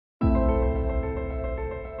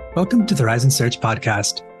Welcome to the Rise and Search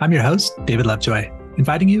podcast. I'm your host, David Lovejoy,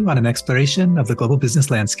 inviting you on an exploration of the global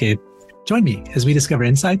business landscape. Join me as we discover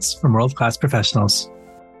insights from world-class professionals.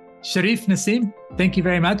 Sherif, Nessim, thank you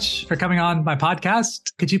very much for coming on my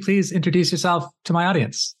podcast. Could you please introduce yourself to my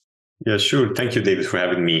audience? Yeah, sure. Thank you, David, for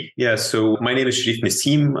having me. Yeah, so my name is Sherif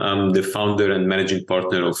Nessim. I'm the founder and managing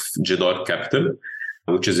partner of Jadar Capital,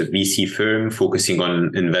 which is a VC firm focusing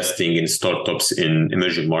on investing in startups in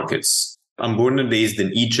emerging markets. I'm born and raised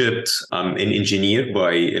in Egypt. I'm an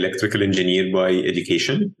electrical engineer by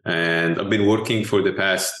education. And I've been working for the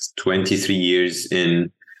past 23 years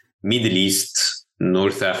in Middle East,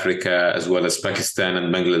 North Africa, as well as Pakistan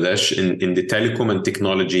and Bangladesh in the telecom and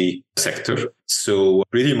technology sector. So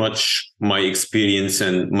pretty much my experience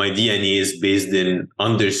and my DNA is based in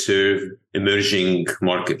underserved, emerging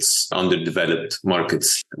markets, underdeveloped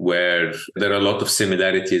markets, where there are a lot of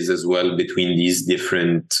similarities as well between these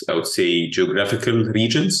different, I would say, geographical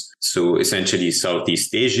regions. So essentially,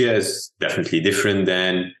 Southeast Asia is definitely different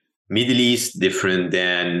than Middle East, different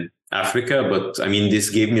than Africa, but I mean, this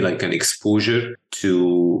gave me like an exposure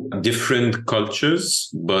to different cultures,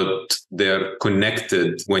 but they're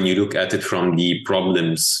connected when you look at it from the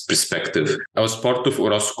problems perspective. I was part of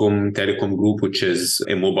Orascom Telecom Group, which is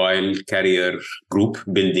a mobile carrier group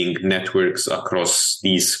building networks across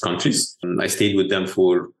these countries. I stayed with them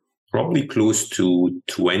for probably close to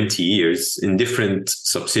 20 years in different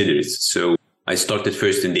subsidiaries. So I started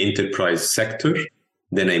first in the enterprise sector.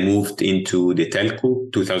 Then I moved into the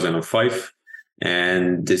telco 2005.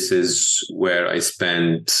 And this is where I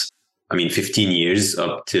spent, 15 years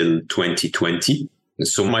up till 2020.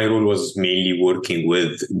 So my role was mainly working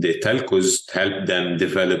with the telcos to help them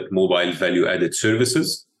develop mobile value-added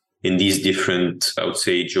services in these different, I would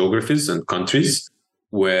say, geographies and countries,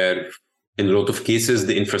 where in a lot of cases,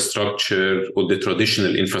 the infrastructure or the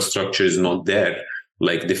traditional infrastructure is not there,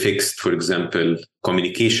 like the fixed, for example,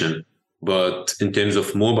 communication. But in terms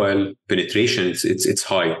of mobile penetration, it's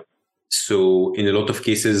high. So in a lot of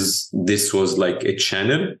cases, this was like a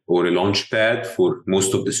channel or a launch pad for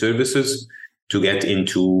most of the services to get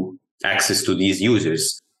into access to these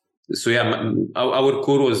users. So yeah, our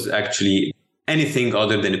core was actually anything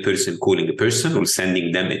other than a person calling a person or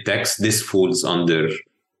sending them a text. This falls under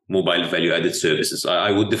mobile value-added services.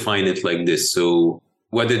 I would define it like this. So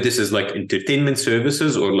whether this is like entertainment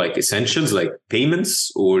services or like essentials like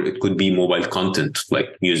payments, or it could be mobile content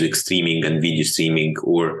like music streaming and video streaming,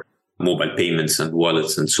 or mobile payments and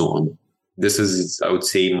wallets and so on. This is, I would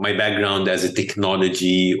say, my background as a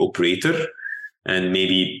technology operator. And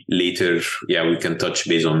maybe later, we can touch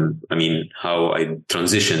base on, how I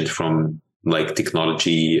transitioned from like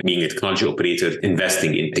technology, being a technology operator,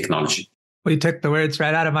 investing in technology. Well, you took the words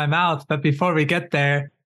right out of my mouth. But before we get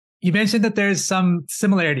there, you mentioned that there's some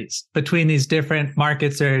similarities between these different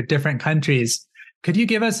markets or different countries. Could you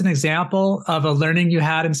give us an example of a learning you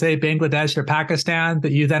had in, say, Bangladesh or Pakistan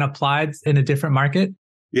that you then applied in a different market?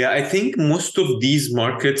 Yeah, I think most of these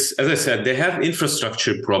markets, as I said, they have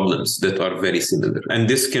infrastructure problems that are very similar. And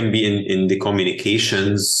this can be in the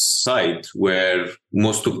communications side, where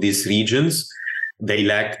most of these regions, they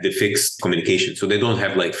lack the fixed communication. So they don't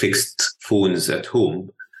have like fixed phones at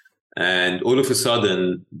home. And all of a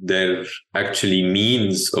sudden, their actually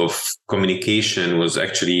means of communication was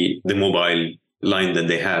actually the mobile line that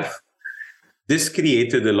they have. This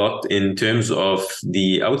created a lot in terms of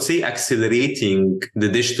I would say, accelerating the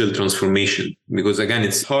digital transformation. Because again,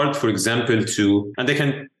 it's hard, for example, and I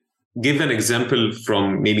can give an example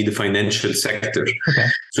from maybe the financial sector. Okay.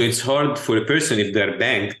 So it's hard for a person if they're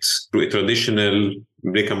banked through a traditional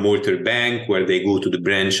brick and mortar bank where they go to the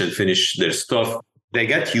branch and finish their stuff. They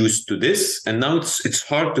get used to this, and now it's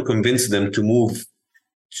hard to convince them to move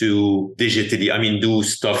to digitally, do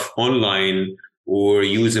stuff online or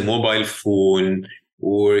use a mobile phone,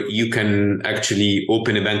 or you can actually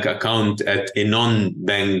open a bank account at a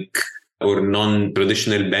non-bank or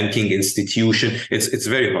non-traditional banking institution. It's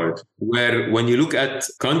very hard. Where when you look at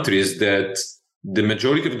countries that the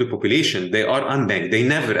majority of the population, they are unbanked. They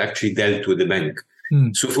never actually dealt with a bank.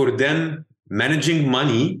 So for them, managing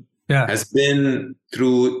money has been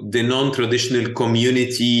through the non-traditional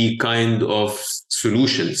community kind of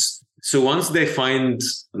solutions. So once they find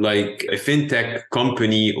like a fintech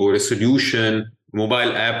company or a solution,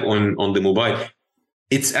 mobile app on the mobile,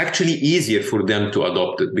 it's actually easier for them to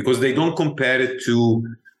adopt it because they don't compare it to,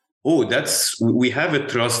 we have a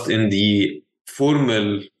trust in the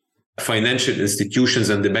formal financial institutions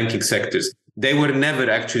and the banking sectors. They were never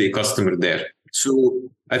actually a customer there. So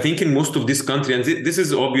I think in most of these countries, and this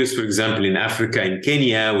is obvious, for example, in Africa, in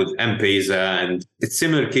Kenya with M-Pesa, and it's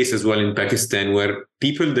similar case as well in Pakistan, where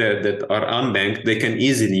people that are unbanked, they can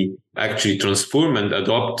easily actually transform and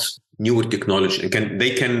adopt newer technology, and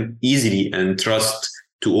they can easily and trust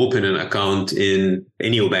to open an account in a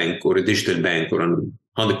neobank or a digital bank or a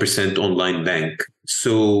 100% online bank.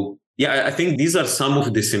 So yeah, I think these are some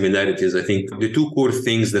of the similarities. I think the two core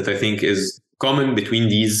things that I think is common between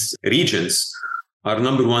these regions are,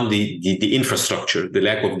 number one, the infrastructure, the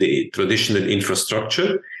lack of the traditional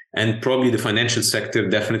infrastructure, and probably the financial sector.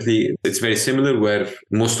 Definitely, it's very similar, where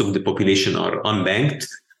most of the population are unbanked.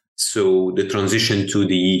 So the transition to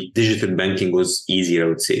the digital banking was easier, I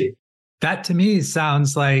would say. That to me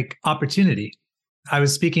sounds like opportunity. I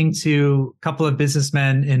was speaking to a couple of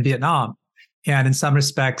businessmen in Vietnam, and in some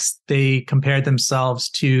respects, they compared themselves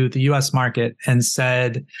to the US market and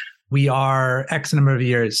said, we are X number of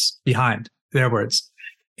years behind, their words.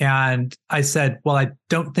 And I said, well, I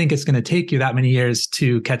don't think it's going to take you that many years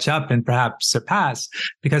to catch up and perhaps surpass,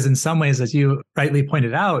 because in some ways, as you rightly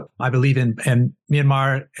pointed out, I believe in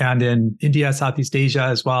Myanmar and in India, Southeast Asia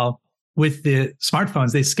as well, with the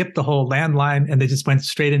smartphones, they skipped the whole landline and they just went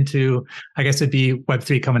straight into, I guess it'd be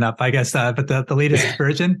Web3 coming up, I guess, but the latest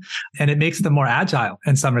version, and it makes them more agile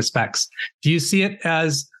in some respects. Do you see it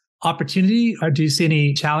as opportunity, or do you see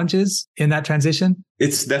any challenges in that transition?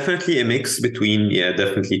 It's definitely a mix between,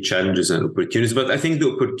 definitely challenges and opportunities. But I think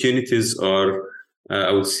the opportunities are,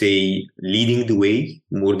 I would say, leading the way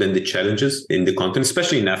more than the challenges in the continent,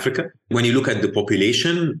 especially in Africa. When you look at the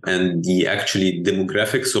population and the actually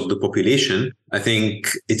demographics of the population, I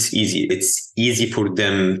think it's easy. It's easy for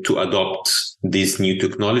them to adopt these new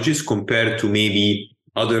technologies compared to maybe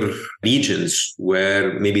other regions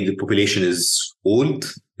where maybe the population is old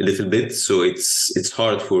a little bit. So it's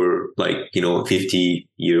hard for, like, a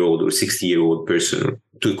 50-year-old or 60-year-old person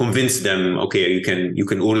to convince them, okay, you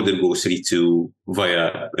can order the grocery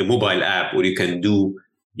via a mobile app, or you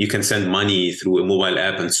can send money through a mobile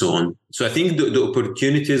app and so on. So I think the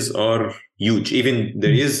opportunities are huge. Even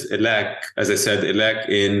there is a lack, as I said,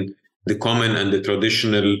 in the common and the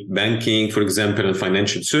traditional banking, for example, and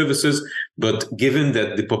financial services. But given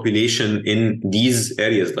that the population in these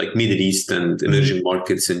areas like Middle East and emerging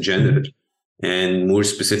markets in general, and more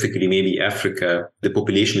specifically, maybe Africa, the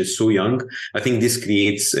population is so young, I think this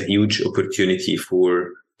creates a huge opportunity for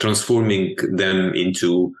transforming them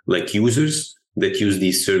into like users that use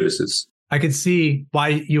these services. I could see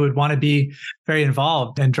why you would want to be very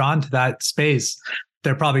involved and drawn to that space.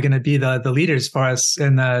 They're probably going to be the leaders for us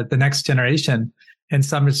in the next generation. In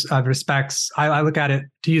some respects, I look at it,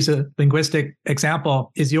 to use a linguistic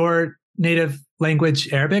example, is your native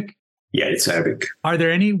language Arabic? Yeah, it's Arabic. Are there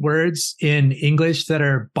any words in English that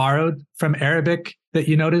are borrowed from Arabic that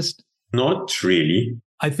you noticed? Not really.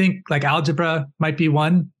 I think like algebra might be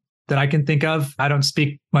one that I can think of. I don't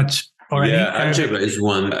speak much or any. Yeah, algebra is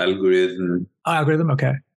one algorithm. Oh, algorithm,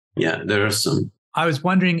 okay. Yeah, there are some. I was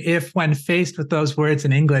wondering if, when faced with those words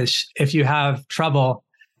in English, if you have trouble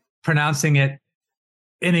pronouncing it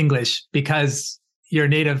in English because your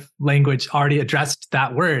native language already addressed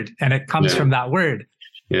that word and it comes from that word.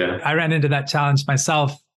 Yeah. I ran into that challenge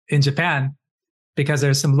myself in Japan because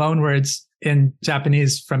there's some loan words in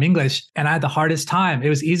Japanese from English, and I had the hardest time. It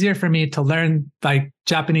was easier for me to learn like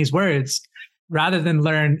Japanese words rather than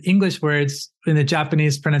learn English words in the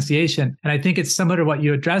Japanese pronunciation. And I think it's similar to what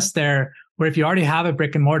you addressed there, where if you already have a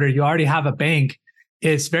brick and mortar, you already have a bank,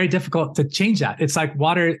 it's very difficult to change that. It's like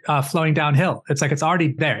water flowing downhill. It's like it's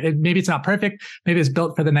already there. Maybe it's not perfect. Maybe it's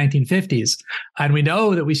built for the 1950s. And we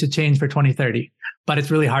know that we should change for 2030, but it's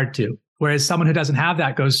really hard to. Whereas someone who doesn't have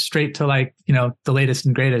that goes straight to like, the latest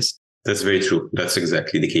and greatest. That's very true. That's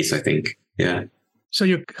exactly the case, I think. Yeah. So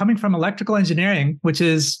you're coming from electrical engineering, which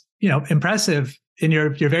is, impressive. And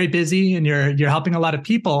you're very busy and you're helping a lot of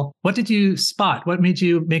people. What did you spot? What made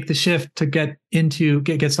you make the shift to get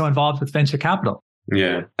so involved with venture capital?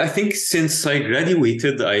 Yeah, I think since I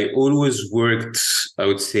graduated, I always worked, I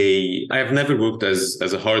would say, I have never worked as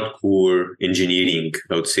a hardcore engineering,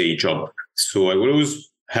 I would say, job. So I always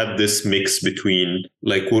had this mix between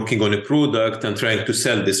like working on a product and trying to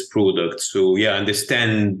sell this product. So yeah, I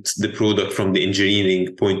understand the product from the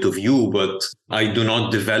engineering point of view, but I do not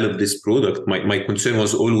develop this product. My concern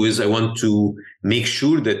was always I want to make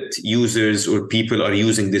sure that users or people are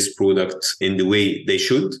using this product in the way they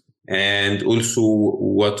should. And also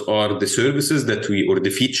what are the services or the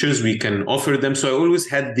features we can offer them. So I always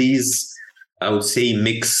had these, I would say,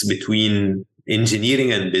 mix between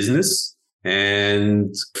engineering and business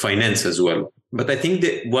and finance as well. But I think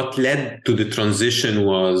that what led to the transition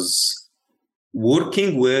was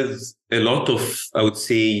working with a lot of, I would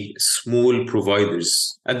say, small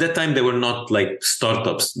providers. At that time, they were not like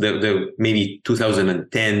startups. They maybe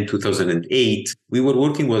 2010, 2008. We were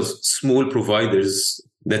working with small providers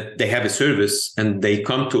that they have a service and they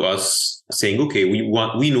come to us saying, okay,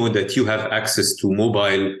 we know that you have access to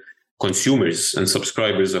mobile consumers and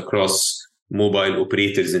subscribers across mobile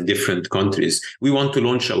operators in different countries. We want to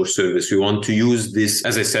launch our service. We want to use this,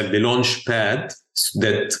 as I said, the launch pad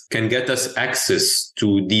that can get us access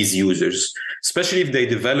to these users, especially if they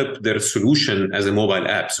develop their solution as a mobile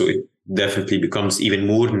app. So it definitely becomes even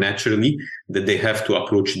more naturally that they have to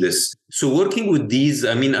approach this. So working with these,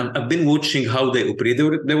 I mean, I've been watching how they operate.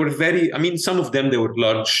 They were very, I mean, some of them, they were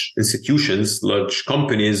large institutions, large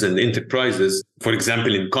companies and enterprises. For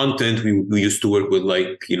example, in content, we used to work with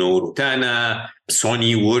like, Rotana,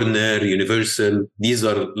 Sony, Warner, Universal. These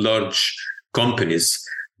are large companies.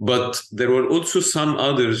 But there were also some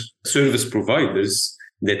other service providers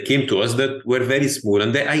that came to us that were very small.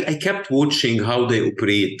 And I kept watching how they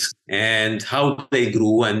operate and how they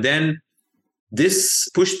grow. And then this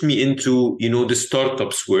pushed me into, the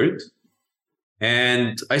startups world.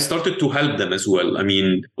 And I started to help them as well. I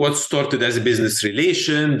mean, what started as a business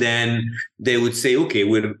relation, then they would say, okay,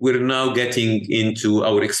 we're now getting into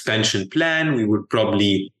our expansion plan. We would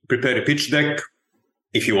probably prepare a pitch deck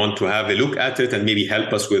if you want to have a look at it and maybe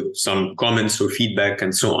help us with some comments or feedback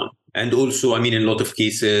and so on. And also, I mean, in a lot of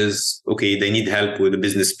cases, okay, they need help with a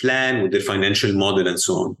business plan, with their financial model and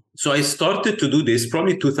so on. So I started to do this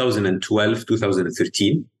probably 2012,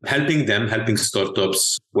 2013, helping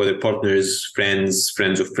startups, whether partners,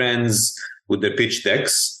 friends of friends, with their pitch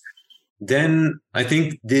decks. Then I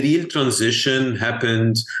think the real transition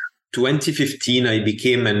happened 2015. I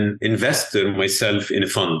became an investor myself in a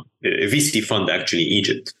fund, a VC fund, actually,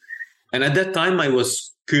 Egypt. And at that time, I was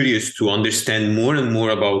curious to understand more and more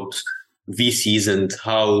about VCs and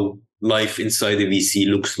how life inside a VC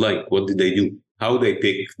looks like. What do they do? How they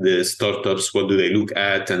pick the startups? What do they look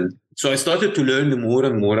at? And so I started to learn more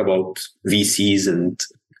and more about VCs and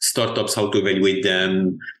startups, how to evaluate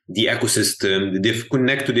them, the ecosystem,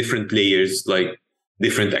 connect to different players like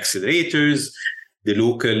different accelerators, the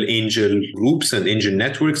local angel groups and angel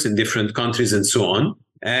networks in different countries and so on.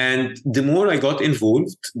 And the more I got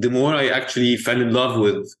involved, the more I actually fell in love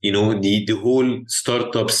with, the whole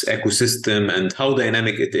startups ecosystem and how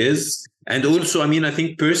dynamic it is. And also, I mean, I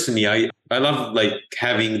think personally, I love like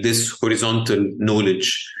having this horizontal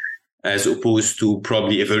knowledge as opposed to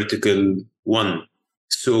probably a vertical one.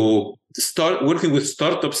 So working with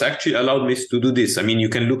startups actually allowed me to do this. I mean, you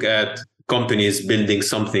can look at companies building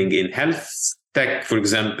something in health tech, for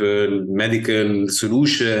example, medical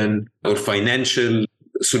solution or financial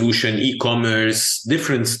solution, e-commerce,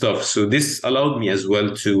 different stuff. So this allowed me as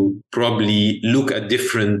well to probably look at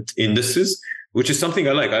different industries, which is something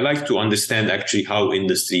I like. I like to understand actually how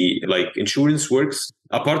industry like insurance works,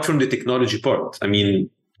 apart from the technology part. I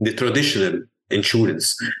mean, the traditional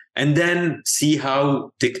insurance, and then see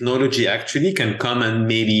how technology actually can come and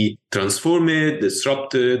maybe transform it,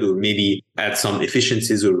 disrupt it, or maybe add some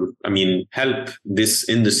efficiencies or, I mean, help this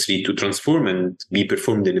industry to transform and be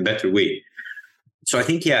performed in a better way. So I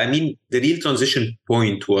think, I mean, the real transition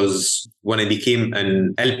point was when I became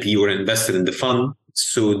an LP or investor in the fund.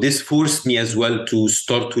 So this forced me as well to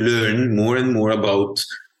start to learn more and more about,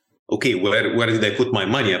 okay, where did I put my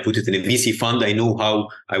money? I put it in a VC fund.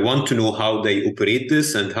 I want to know how they operate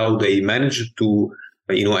this and how they manage to,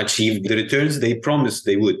 achieve the returns they promised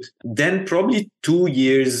they would. Then probably 2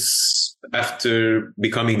 years after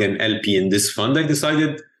becoming an LP in this fund, I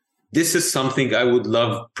decided this is something I would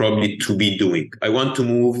love probably to be doing. I want to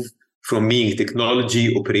move from being a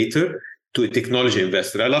technology operator to a technology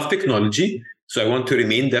investor. I love technology, so I want to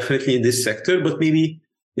remain definitely in this sector, but maybe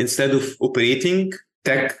instead of operating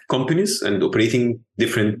tech companies and operating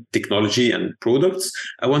different technology and products,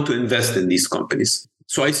 I want to invest in these companies.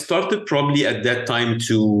 So I started probably at that time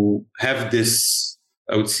to have this,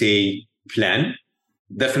 I would say, plan,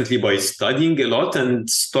 definitely by studying a lot and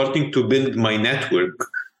starting to build my network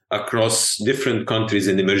across different countries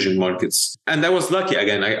in emerging markets. And I was lucky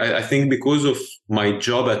again. I think because of my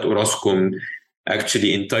job at Orascom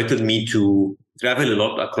actually entitled me to travel a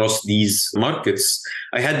lot across these markets.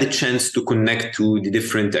 I had the chance to connect to the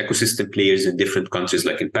different ecosystem players in different countries,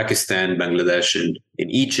 like in Pakistan, Bangladesh, and in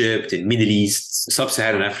Egypt, in Middle East,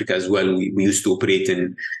 Sub-Saharan Africa as well. We used to operate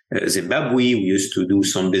in Zimbabwe. We used to do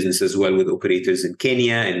some business as well with operators in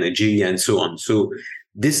Kenya and Nigeria and so on. So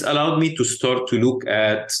this allowed me to start to look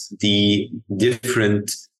at the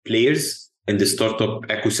different players in the startup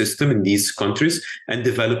ecosystem in these countries and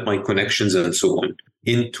develop my connections and so on.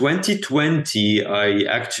 In 2020, I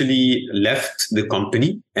actually left the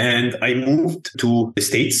company and I moved to the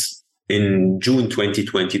States in June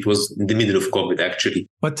 2020. It was in the middle of COVID, actually.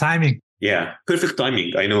 What timing? Yeah, perfect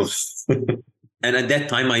timing, I know. And at that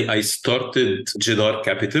time, I started Jidar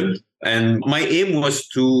Capital. And my aim was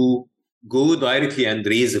to go directly and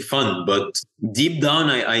raise a fund. But deep down,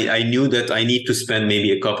 I knew that I need to spend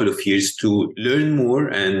maybe a couple of years to learn more.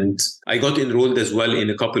 And I got enrolled as well in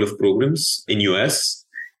a couple of programs in US.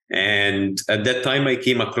 And at that time, I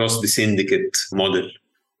came across the syndicate model.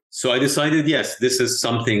 So I decided, yes, this is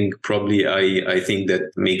something probably I think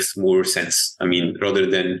that makes more sense. I mean, rather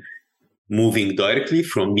than moving directly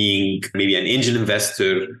from being maybe an angel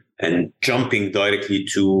investor and jumping directly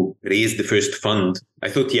to raise the first fund, I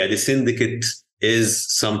thought, yeah, the syndicate is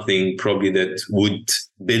something probably that would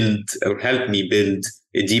build or help me build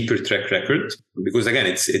a deeper track record. Because again,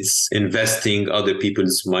 it's investing other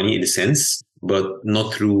people's money in a sense, but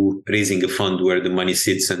not through raising a fund where the money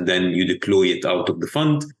sits and then you deploy it out of the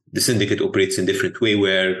fund. The syndicate operates in a different way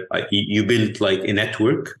where you build like a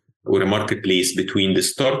network or a marketplace between the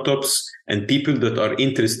startups and people that are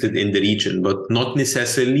interested in the region, but not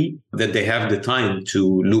necessarily that they have the time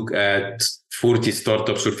to look at 40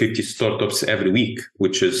 startups or 50 startups every week,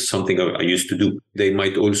 which is something I used to do. They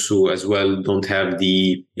might also as well don't have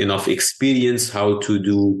the enough experience how to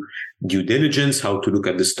do due diligence, how to look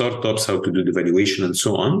at the startups, how to do the valuation and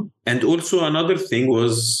so on. And also another thing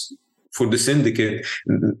was for the syndicate,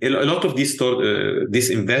 a lot of these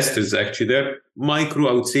investors, actually, they're I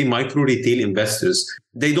would say micro retail investors.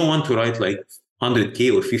 They don't want to write like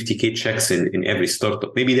 100K or 50K checks in every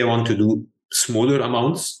startup. Maybe they want to do smaller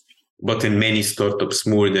amounts, but in many startups,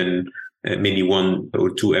 more than maybe one or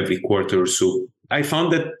two every quarter or so. I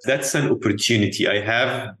found that that's an opportunity. I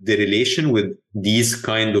have the relation with these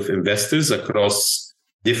kind of investors across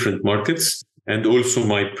different markets. And also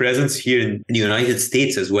my presence here in the United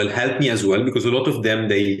States as well helped me as well, because a lot of them,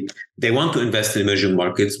 they want to invest in emerging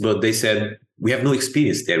markets, but they said, we have no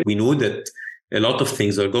experience there. We know that a lot of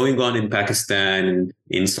things are going on in Pakistan,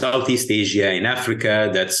 in Southeast Asia, in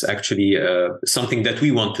Africa. That's actually something that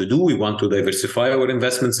we want to do. We want to diversify our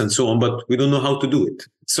investments and so on, but we don't know how to do it.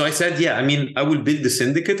 So I said, yeah, I mean, I will build the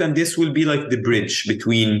syndicate and this will be like the bridge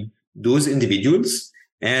between those individuals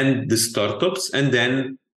and the startups. And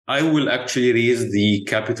then I will actually raise the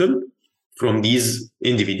capital from these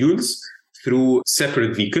individuals through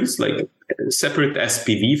separate vehicles, like separate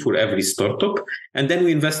SPV for every startup. And then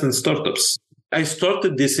we invest in startups. I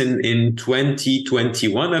started this in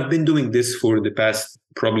 2021. I've been doing this for the past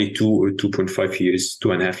probably 2 or 2.5 years,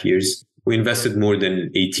 2.5 years. We invested more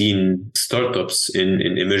than 18 startups in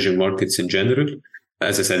emerging markets in general.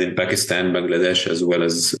 As I said, in Pakistan, Bangladesh, as well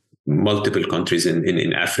as multiple countries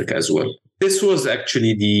in Africa as well. This was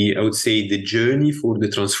actually I would say the journey for the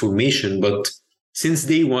transformation. But since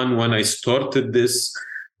day one, when I started this,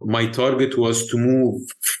 my target was to move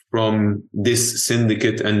from this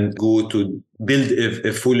syndicate and go to build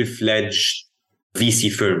a fully fledged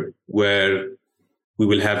VC firm where we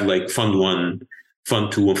will have like fund 1,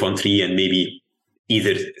 fund 2, or fund 3, and maybe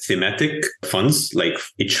either thematic funds, like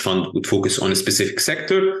each fund would focus on a specific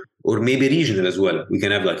sector, or maybe regional as well. We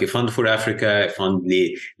can have like a fund for Africa, a fund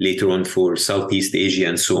later on for Southeast Asia,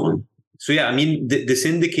 and so on. So yeah, I mean, the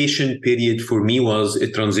syndication period for me was a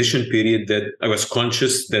transition period that I was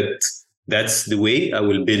conscious that that's the way I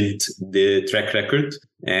will build the track record.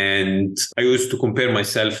 And I used to compare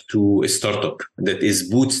myself to a startup that is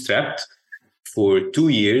bootstrapped for 2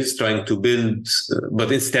 years trying to build,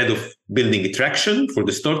 but instead of building a traction for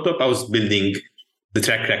the startup, I was building the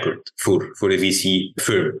track record for a VC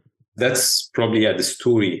firm. That's probably the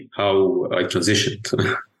story how I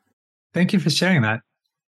transitioned. Thank you for sharing that.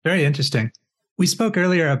 Very interesting. We spoke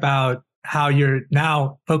earlier about how you're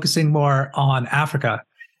now focusing more on Africa.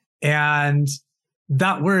 And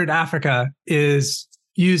that word Africa is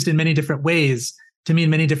used in many different ways to mean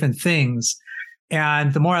many different things.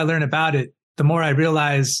 And the more I learn about it, the more I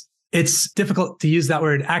realize it's difficult to use that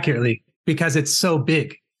word accurately because it's so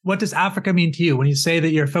big. What does Africa mean to you when you say that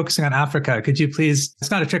you're focusing on Africa? Could you please, it's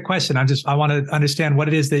not a trick question. I want to understand what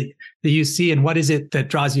it is that you see and what is it that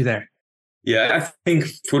draws you there? Yeah, I think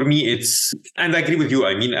for me and I agree with you.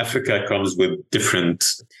 I mean, Africa comes with different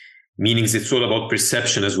meanings. It's all about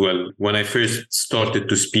perception as well. When I first started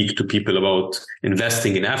to speak to people about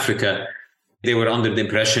investing in Africa, they were under the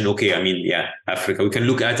impression, okay, I mean, yeah, Africa, we can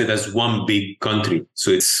look at it as one big country. So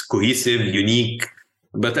it's cohesive, unique.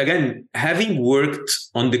 But again, having worked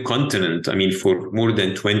on the continent, I mean, for more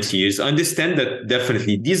than 20 years, I understand that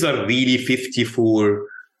definitely these are really 54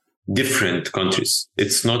 different countries.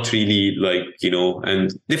 It's not really like,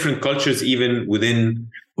 and different cultures even within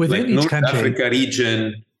like each North country. Africa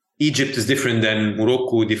region. Egypt is different than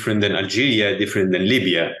Morocco, different than Algeria, different than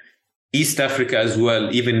Libya. East Africa as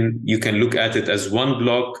well, even you can look at it as one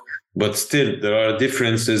block, but still there are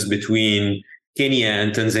differences between Kenya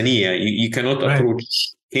and Tanzania. You cannot approach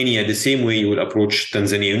Kenya the same way you would approach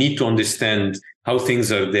Tanzania. You need to understand how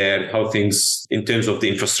things are there, how things in terms of the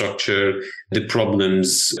infrastructure, the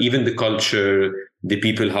problems, even the culture, the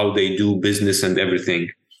people, how they do business and everything.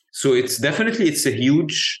 So it's a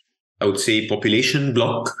huge, I would say, population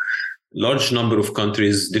block, large number of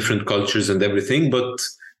countries, different cultures and everything. But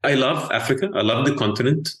I love Africa. I love the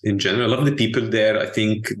continent in general. I love the people there. I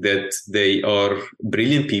think that they are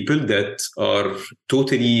brilliant people that are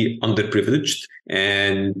totally underprivileged,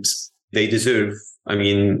 and they deserve,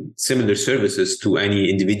 similar services to any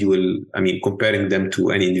individual. Comparing them to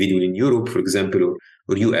any individual in Europe, for example,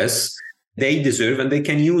 or US, they deserve and they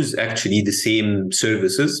can use actually the same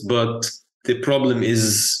services. But the problem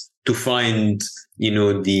is to find,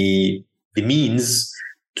 the means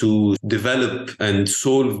to develop and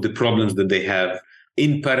solve the problems that they have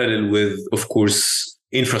in parallel with, of course,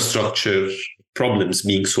 infrastructure problems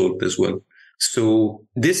being solved as well. So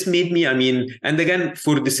this made me, and again,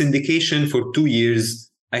 for the syndication for 2 years,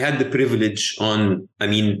 I had the privilege on,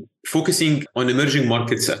 focusing on emerging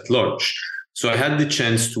markets at large. So I had the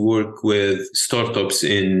chance to work with startups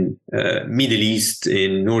in Middle East,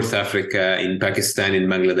 in North Africa, in Pakistan, in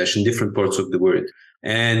Bangladesh, in different parts of the world.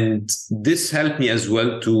 And this helped me as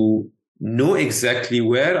well to know exactly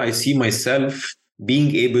where I see myself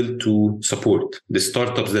being able to support the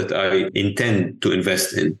startups that I intend to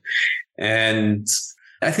invest in. And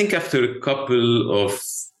I think after a couple of,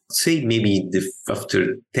 say maybe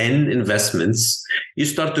after 10 investments, you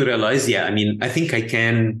start to realize, I think I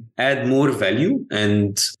can add more value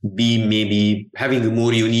and be maybe having a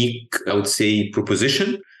more unique, I would say,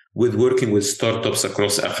 proposition with working with startups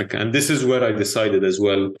across Africa. And this is where I decided as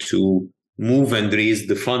well to move and raise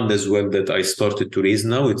the fund as well that I started to raise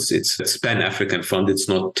now. It's a Pan-African fund. It's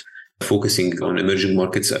not focusing on emerging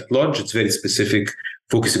markets at large. It's very specific,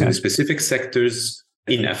 focusing on specific sectors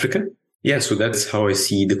in Africa. Yeah, so that's how I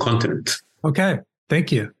see the continent. Okay,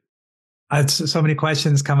 thank you. So many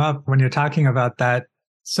questions come up when you're talking about that.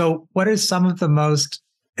 So what are some of the most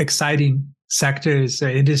exciting sectors or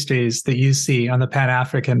industries that you see on the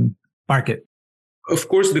Pan-African market? Of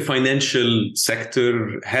course, the financial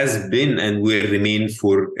sector has been and will remain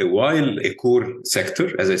for a while a core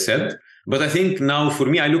sector, as I said. But I think now for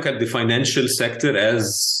me, I look at the financial sector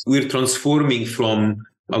as we're transforming from,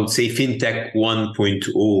 I would say, FinTech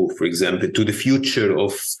 1.0, for example, to the future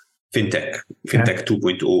of FinTech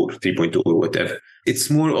 2.0 or 3.0 or whatever. It's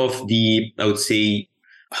more of the, I would say,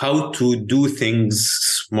 how to do things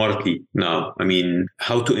smartly now.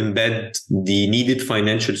 How to embed the needed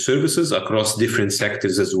financial services across different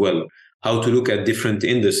sectors as well. How to look at different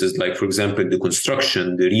industries, like, for example, the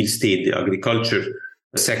construction, the real estate, the agriculture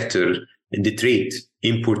sector, and the trade,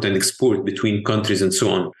 import and export between countries and so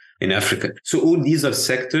on in Africa. So all these are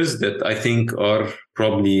sectors that I think are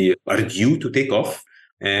due to take off.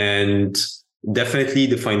 And definitely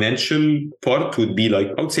the financial part would be like,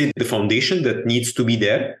 I would say, the foundation that needs to be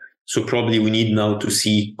there. So probably we need now to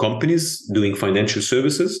see companies doing financial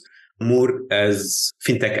services more as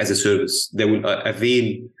FinTech as a service. They will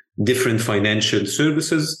avail different financial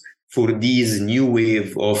services for these new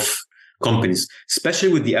wave of companies,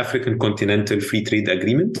 especially with the African Continental Free Trade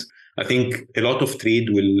Agreement. I think a lot of trade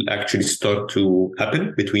will actually start to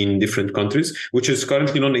happen between different countries, which is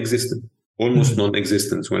currently non-existent. Almost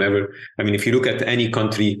non-existent. If you look at any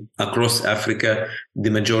country across Africa, the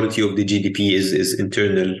majority of the GDP is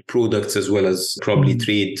internal products as well as probably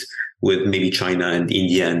trade with maybe China and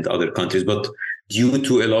India and other countries. But due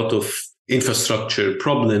to a lot of infrastructure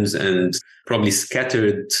problems and probably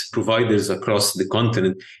scattered providers across the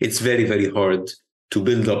continent, it's very, very hard to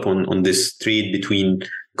build up on this trade between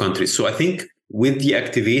countries. So I think with the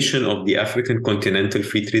activation of the African Continental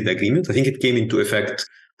Free Trade Agreement, I think it came into effect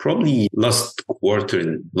probably last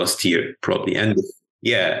year, probably. And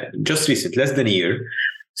just recent, less than a year.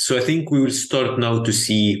 So I think we will start now to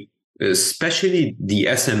see, especially the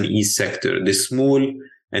SME sector, the small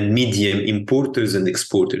and medium importers and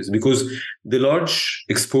exporters, because the large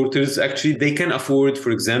exporters, actually, they can afford, for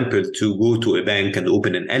example, to go to a bank and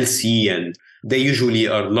open an LC, and they usually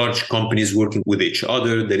are large companies working with each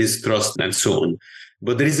other. There is trust and so on.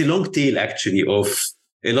 But there is a long tail, actually, of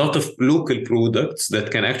a lot of local products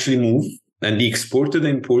that can actually move and be exported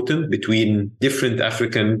and imported between different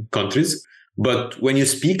African countries. But when you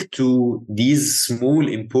speak to these small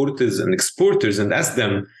importers and exporters and ask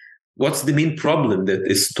them, what's the main problem that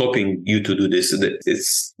is stopping you to do this?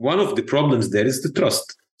 It's one of the problems there is the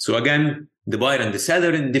trust. So again, the buyer and the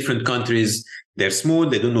seller in different countries, they're small,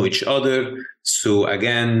 they don't know each other. So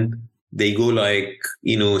again, they go like,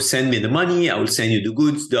 send me the money, I will send you the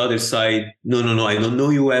goods. The other side, no, I don't know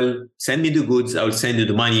you well. Send me the goods, I will send you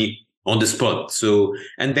the money on the spot. So,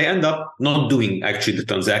 and they end up not doing actually the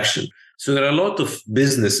transaction. So there are a lot of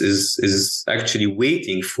businesses is actually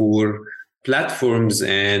waiting for platforms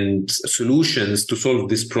and solutions to solve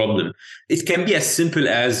this problem. It can be as simple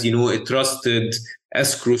as, a trusted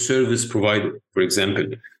escrow service provider, for example,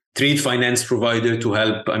 trade finance provider to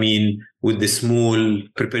help, with the small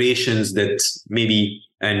preparations that maybe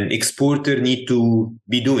an exporter need to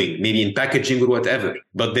be doing, maybe in packaging or whatever,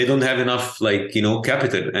 but they don't have enough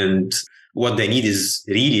capital. And what they need is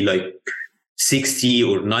really like 60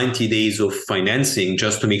 or 90 days of financing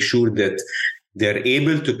just to make sure that they're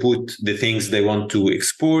able to put the things they want to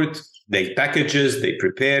export, they packages, they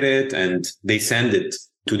prepare it, and they send it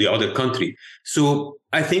to the other country. So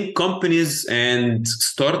I think companies and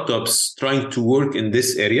startups trying to work in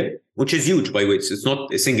this area, which is huge, by which it's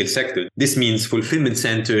not a single sector. This means fulfillment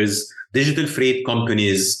centers, digital freight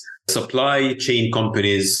companies, supply chain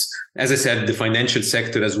companies, as I said, the financial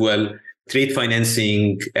sector as well, trade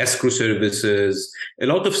financing, escrow services. A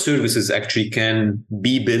lot of services actually can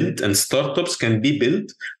be built and startups can be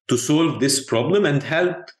built to solve this problem and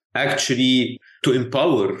help actually to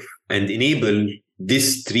empower and enable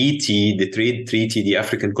this treaty, the trade treaty, the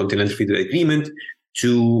African Continental Free Trade Agreement,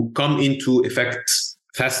 to come into effect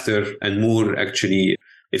faster and more actually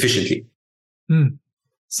efficiently.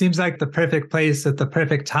 Seems like the perfect place at the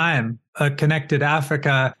perfect time. A connected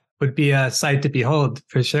Africa would be a sight to behold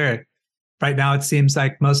for sure. Right now, it seems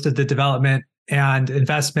like most of the development and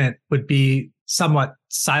investment would be somewhat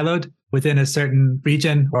siloed within a certain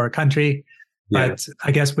region or country. Yeah. But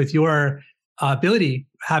I guess with your ability,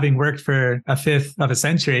 having worked for a fifth of a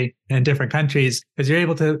century in different countries, because you're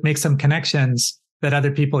able to make some connections that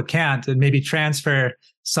other people can't and maybe transfer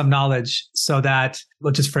some knowledge so that,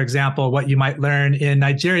 well, just for example, what you might learn in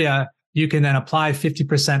Nigeria, you can then apply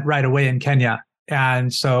 50% right away in Kenya.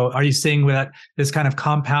 And so are you seeing that this kind of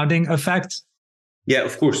compounding effect? Yeah,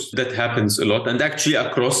 of course, that happens a lot. And actually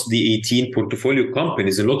across the 18 portfolio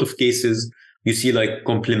companies, a lot of cases, you see like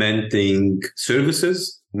complementing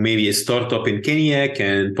services. Maybe a startup in Kenya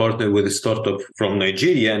can partner with a startup from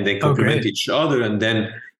Nigeria and they complement each other. And then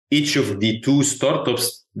each of the two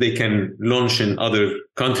startups, they can launch in other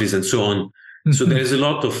countries and so on. Mm-hmm. So there's a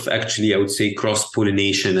lot of actually, I would say,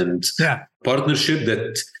 cross-pollination and partnership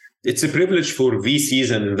that it's a privilege for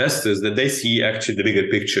VCs and investors that they see actually the bigger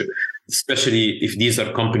picture, especially if these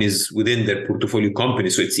are companies within their portfolio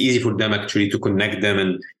companies. So it's easy for them actually to connect them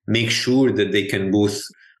and make sure that they can both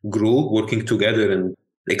grow working together and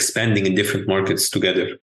expanding in different markets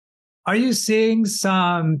together. Are you seeing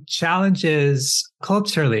some challenges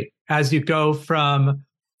culturally as you go from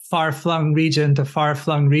far-flung region to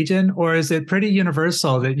far-flung region? Or is it pretty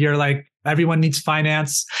universal that you're like, everyone needs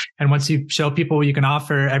finance, and once you show people what you can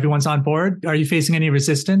offer, everyone's on board? Are you facing any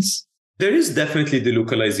resistance? There is definitely the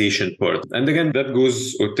localization part. And again, that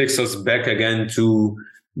goes or takes us back again to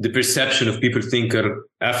the perception of people think of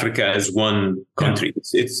Africa as one country.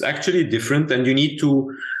 Yeah. It's actually different, and you need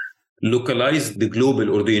to localize the global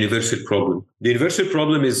or the universal problem. The universal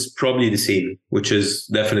problem is probably the same, which is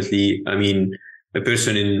definitely, a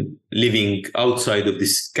person living outside of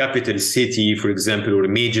this capital city, for example, or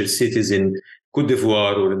major cities in Cote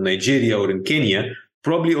d'Ivoire or in Nigeria or in Kenya,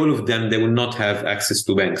 probably all of them, they will not have access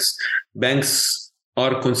to banks. Banks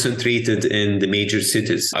are concentrated in the major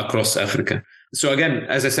cities across Africa. So again,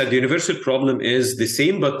 as I said, the universal problem is the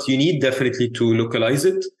same, but you need definitely to localize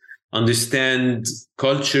it, understand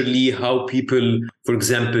culturally how people, for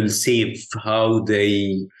example, save, how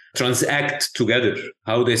they transact together,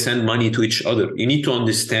 how they send money to each other. You need to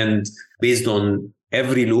understand based on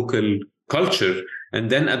every local culture and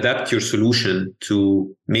then adapt your solution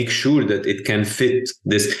to make sure that it can fit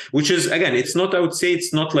this, which is, again, it's not, I would say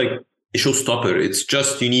it's not like a showstopper. It's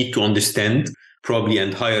just you need to understand probably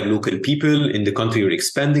and hire local people in the country you're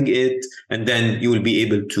expanding it. And then you will be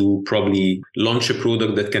able to probably launch a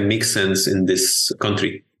product that can make sense in this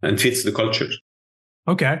country and fits the culture.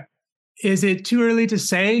 Okay. Is it too early to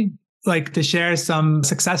say, like to share some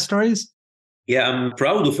success stories? Yeah, I'm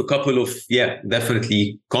proud of a couple of,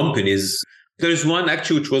 definitely companies. There's one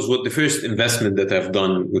actually, which was the first investment that I've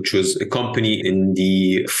done, which was a company in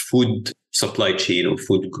the food supply chain or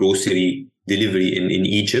food grocery delivery in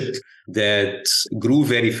Egypt that grew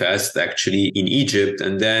very fast actually in Egypt.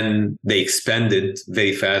 And then they expanded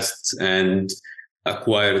very fast and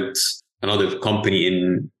acquired another company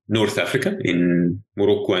in North Africa, in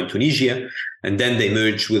Morocco and Tunisia. And then they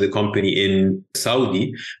merged with a company in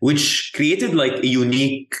Saudi, which created like a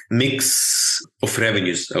unique mix of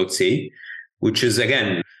revenues, I would say, which is,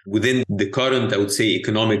 again, within the current, I would say,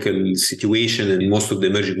 economical situation in most of the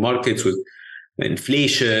emerging markets with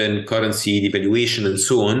inflation, currency devaluation, and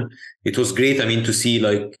so on. It was great, to see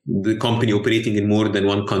like the company operating in more than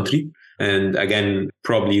one country. And again,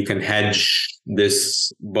 probably you can hedge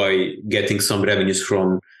this by getting some revenues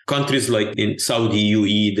from countries like in Saudi,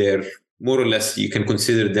 UAE. They're more or less, you can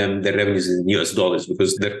consider them, their revenues in US dollars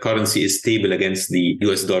because their currency is stable against the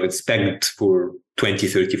US dollar. It's pegged for 20,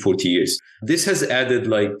 30, 40 years. This has added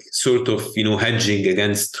like sort of, hedging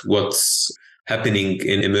against what's happening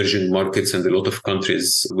in emerging markets and a lot of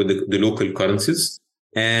countries with the local currencies.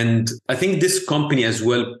 And I think this company as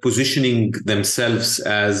well positioning themselves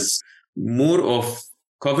as more of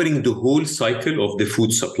covering the whole cycle of the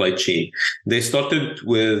food supply chain. They started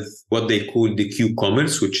with what they call the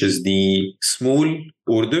Q-commerce, which is the small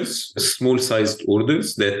orders, small sized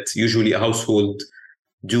orders that usually a household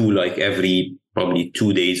do like every probably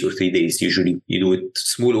 2 days or 3 days. Usually you do it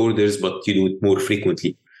small orders, but you do it more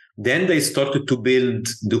frequently. Then they started to build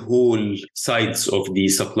the whole sides of the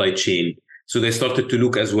supply chain. So they started to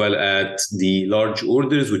look as well at the large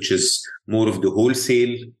orders, which is more of the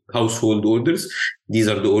wholesale household orders. These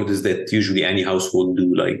are the orders that usually any household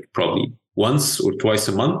do like probably once or twice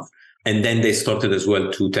a month. And then they started as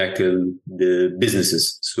well to tackle the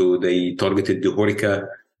businesses. So they targeted the HoReCa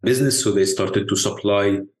business. So they started to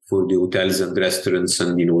supply for the hotels and restaurants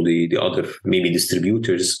and, the other maybe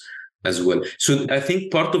distributors as well. So I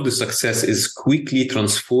think part of the success is quickly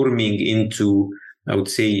transforming into, I would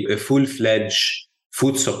say, a full-fledged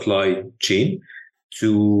food supply chain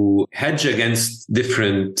to hedge against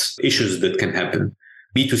different issues that can happen.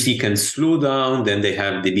 B2C can slow down, then they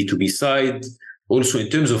have the B2B side. Also, in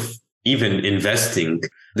terms of even investing,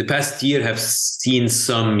 the past year have seen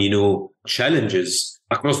some, challenges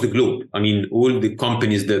across the globe. All the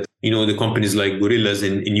companies that, the companies like Gorillas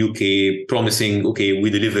in UK promising, okay, we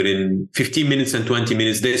deliver in 15 minutes and 20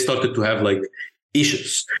 minutes, they started to have like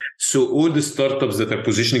issues. So all the startups that are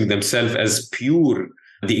positioning themselves as pure,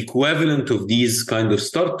 the equivalent of these kind of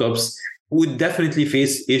startups would definitely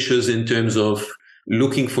face issues in terms of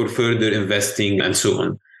looking for further investing and so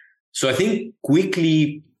on. So I think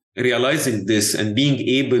quickly realizing this and being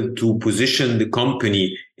able to position the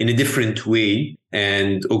company in a different way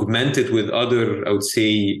and augment it with other, I would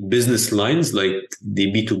say, business lines like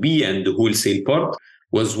the B2B and the wholesale part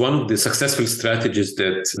was one of the successful strategies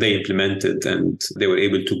that they implemented, and they were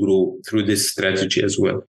able to grow through this strategy as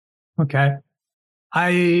well. Okay.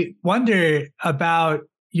 I wonder about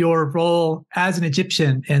your role as an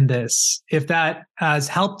Egyptian in this, if that has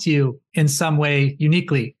helped you in some way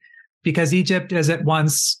uniquely, because Egypt is at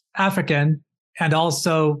once African and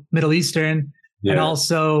also Middle Eastern and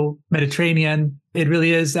also Mediterranean. It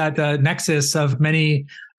really is at the nexus of many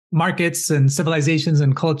markets and civilizations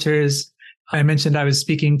and cultures. I mentioned I was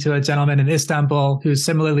speaking to a gentleman in Istanbul who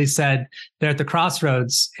similarly said they're at the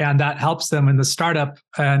crossroads, and that helps them in the startup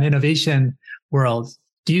and innovation world.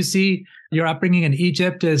 Do you see your upbringing in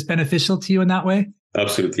Egypt as beneficial to you in that way?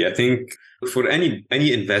 Absolutely. I think for any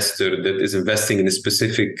investor that is investing in a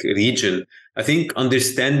specific region, I think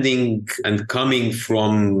understanding and coming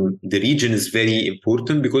from the region is very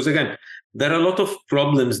important, because again, there are a lot of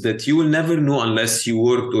problems that you will never know unless you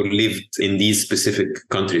worked or lived in these specific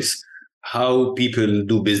countries. How people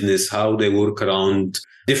do business, how they work around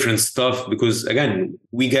different stuff. Because again,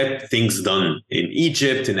 we get things done in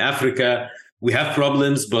Egypt, in Africa. We have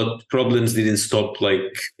problems, but problems didn't stop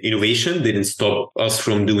like innovation, didn't stop us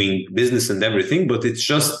from doing business and everything. But it's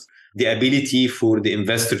just the ability for the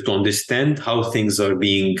investor to understand how things are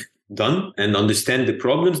being done and understand the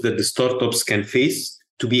problems that the startups can face,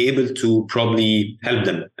 to be able to probably help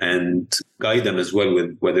them and guide them as well,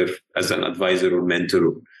 with whether as an advisor or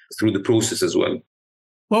mentor through the process as well.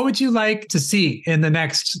 What would you like to see in the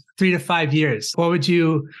next 3 to 5 years? What would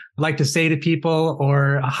you like to say to people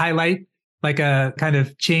or highlight, like a kind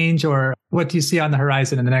of change, or what do you see on the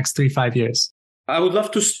horizon in the next 3 to 5 years? I would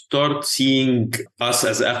love to start seeing us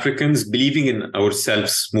as Africans believing in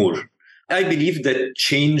ourselves more. I believe that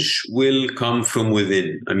change will come from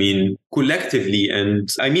within. Collectively, and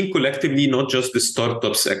collectively, not just the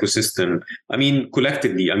startups ecosystem.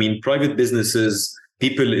 Collectively, private businesses,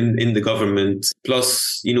 people in the government,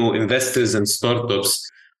 plus, investors and startups.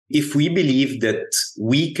 If we believe that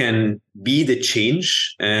we can be the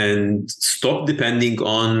change and stop depending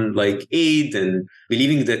on like aid and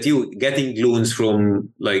believing that getting loans from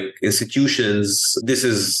like institutions, this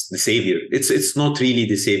is the savior. It's not really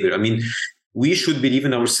the savior. we should believe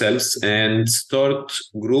in ourselves and start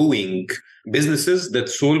growing businesses that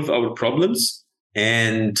solve our problems.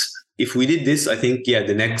 And if we did this, I think,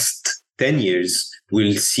 the next 10 years,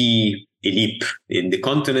 we'll see a leap in the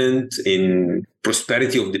continent, in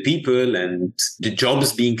prosperity of the people and the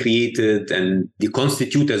jobs being created and the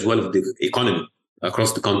constitute as well of the economy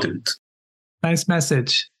across the continent. Nice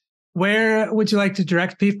message. Where would you like to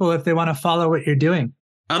direct people if they want to follow what you're doing?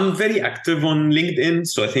 I'm very active on LinkedIn.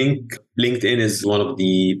 So I think LinkedIn is one of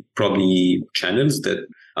the probably channels that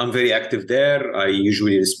I'm very active there. I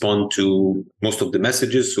usually respond to most of the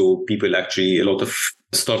messages. So people actually, a lot of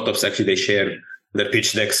startups actually, they share their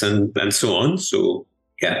pitch decks and so on. So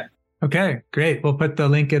yeah. Okay, great. We'll put the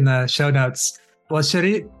link in the show notes. Well,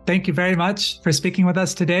 Sherif, thank you very much for speaking with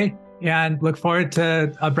us today, and look forward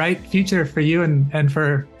to a bright future for you and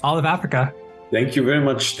for all of Africa. Thank you very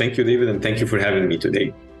much. Thank you, David. And thank you for having me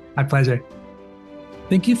today. My pleasure.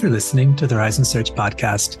 Thank you for listening to the Horizon Search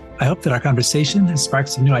podcast. I hope that our conversation has sparked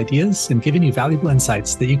some new ideas and given you valuable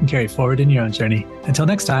insights that you can carry forward in your own journey. Until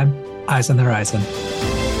next time, eyes on the horizon.